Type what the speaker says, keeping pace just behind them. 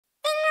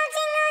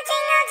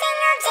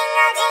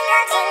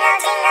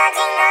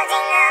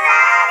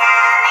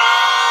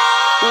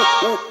Dashing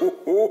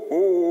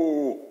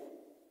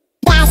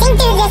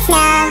through the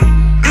snow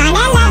on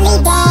a lovely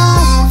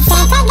day,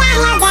 Santa got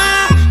held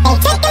up, they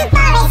took him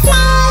for a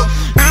sleigh.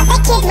 All the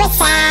kids were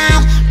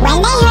sad when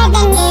they heard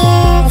the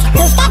news.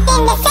 Who stepped in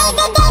to save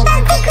the day? Bo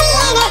quickly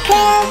and her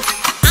crew.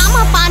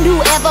 I'ma find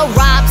whoever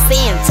robbed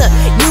Santa.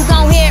 You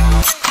gon' hear,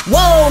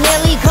 whoa,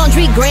 Nelly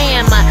Country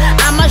Grandma.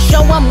 I'ma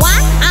show 'em why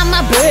I'm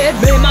a bird,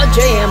 be my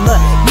jam.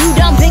 You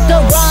done picked the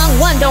wrong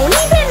one, don't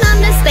even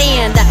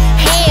understand.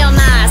 Hell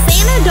nah,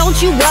 Santa, don't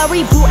you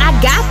worry, boo, I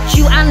got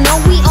you. I know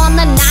we on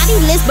the naughty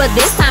list, but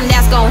this time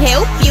that's gon'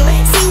 help you.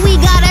 See, we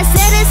got a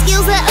set of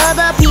skills that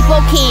other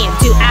people can't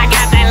do. I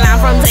got that line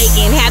from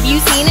Taken, have you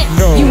seen it?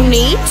 No. You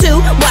need to.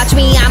 Watch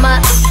me, I'm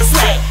a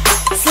slay,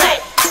 slay,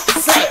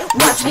 slay.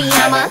 Watch me,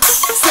 I'm a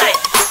slay,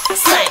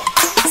 slay,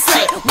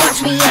 slay.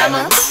 Watch me, I'm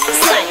a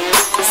slay,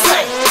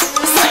 slay,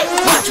 slay.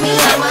 Watch me,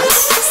 I'm a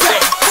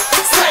slay,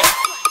 slay,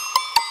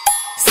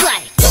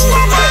 slay.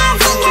 Jingle bells,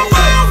 jingle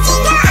bells,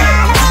 jingle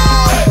all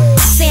the way.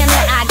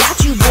 Santa, I got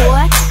you,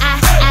 boy.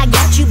 I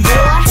got you,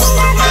 boy.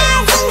 Jingle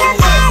bells, jingle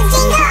bells,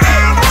 jingle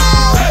all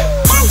the way.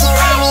 Don't you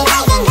worry,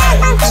 boys and girls,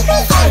 won't think we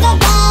save the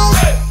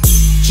day.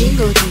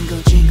 Jingle,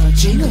 jingle, jingle,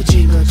 jingle,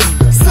 jingle,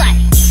 jingle. Slay,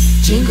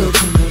 Jingle,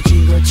 jingle,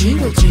 jingle,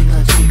 jingle,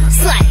 jingle, jingle.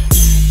 slay,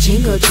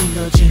 Jingle,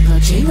 jingle, jingle,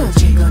 jingle,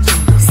 jingle,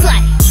 jingle.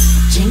 slay,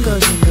 Jingle,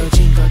 jingle,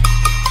 jingle.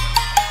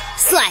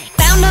 slay.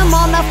 Found them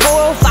on the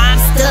 405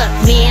 stuck,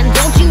 man.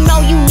 Don't you know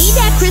you need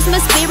that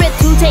Christmas spirit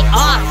to take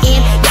off in?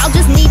 Y'all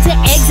just need to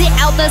exit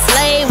out the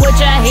sleigh with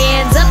your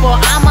hands up, or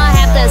I'ma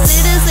have the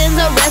citizens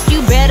arrest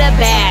you. Better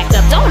back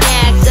up, don't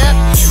act up.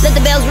 Let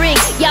the bells ring.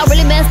 Y'all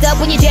really messed up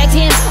when you jacked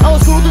in.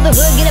 Old school through the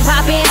hood, get it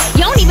poppin'.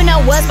 You don't even know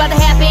what's about to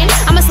happen.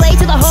 I'm a slave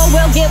to the whole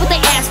world, get what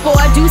they ask for.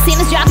 Do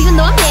Santa's job even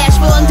though I'm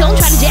bashful. And don't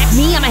try to jack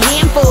me, I'm a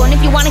handful. And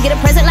if you wanna get a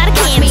present, light a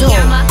candle. Watch me,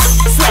 I'm a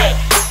slay,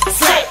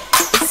 slay,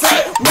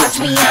 slay. Watch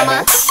me, I'm a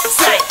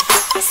slay,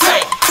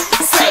 slay,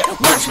 slay.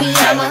 Watch me,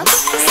 I'm a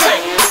slay,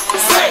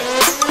 slay,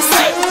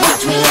 slay.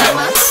 Watch me, I'm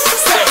a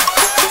slay,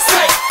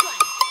 slay,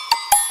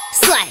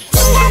 slay.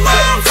 Jingle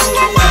bells,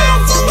 jingle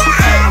bells, jingle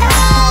all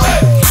the way.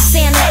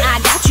 Santa, I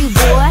got you,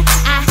 boy.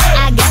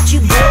 I got you,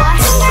 boy.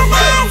 Jingle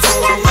bells,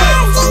 jingle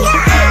bells,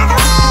 jingle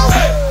all the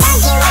way.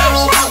 Don't you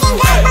worry, boys and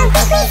girls, won't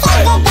think we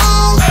save the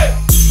day.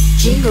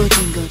 Jingle,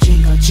 jingle,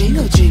 jingle,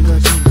 jingle, jingle,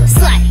 jingle.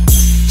 Slay,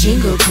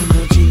 Jingle,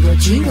 jingle, jingle,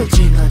 jingle,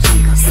 jingle,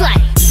 jingle. slay,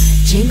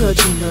 Jingle,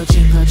 jingle,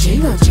 jingle,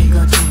 jingle,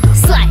 jingle, jingle.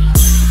 slay.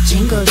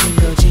 Jingle,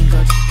 jingle,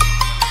 jingle.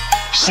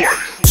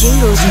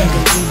 Jingle,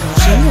 jingle, jingle,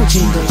 jingle,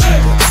 jingle,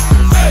 jingle.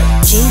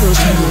 Jingle,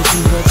 jingle,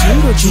 jingle,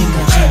 jingle,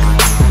 jingle, jingle.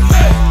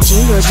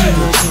 Jingle,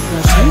 jingle,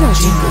 jingle, jingle,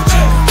 jingle,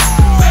 jingle.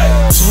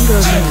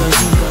 Jingle, jingle,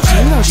 jingle,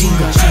 jingle,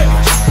 jingle,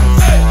 jingle.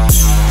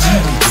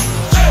 Jingle,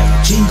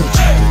 jingle, jingle,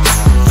 jingle,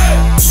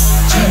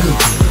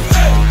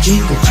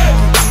 jingle, jingle.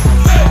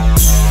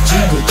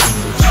 Jingle, jingle,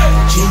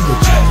 jingle, jingle,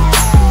 jingle.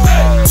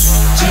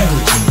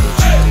 Jingle, jingle,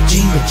 jingle,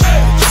 jingle,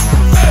 jingle.